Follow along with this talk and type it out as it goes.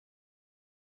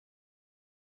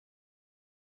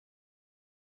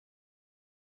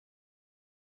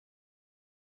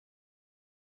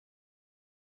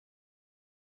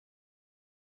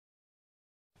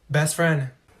Best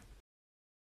friend.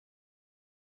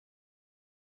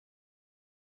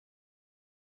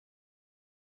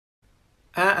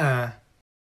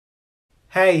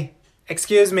 Hey,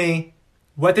 excuse me.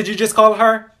 What did you just call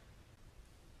her?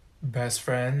 Best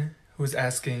friend? Who's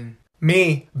asking?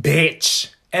 Me,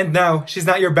 bitch. And no, she's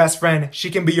not your best friend.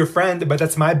 She can be your friend, but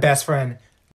that's my best friend.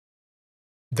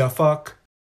 The fuck?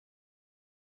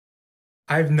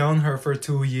 I've known her for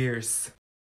 2 years.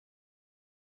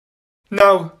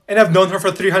 No, and I've known her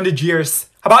for 300 years.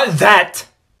 How about that?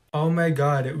 Oh my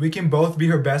god, we can both be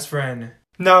her best friend.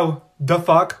 No, the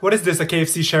fuck? What is this, a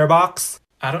KFC share box?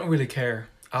 I don't really care.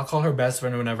 I'll call her best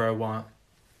friend whenever I want.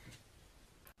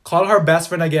 Call her best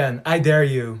friend again. I dare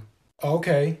you.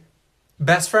 Okay.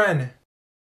 Best friend.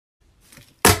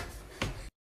 I've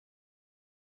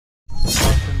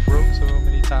been broke so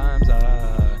many times.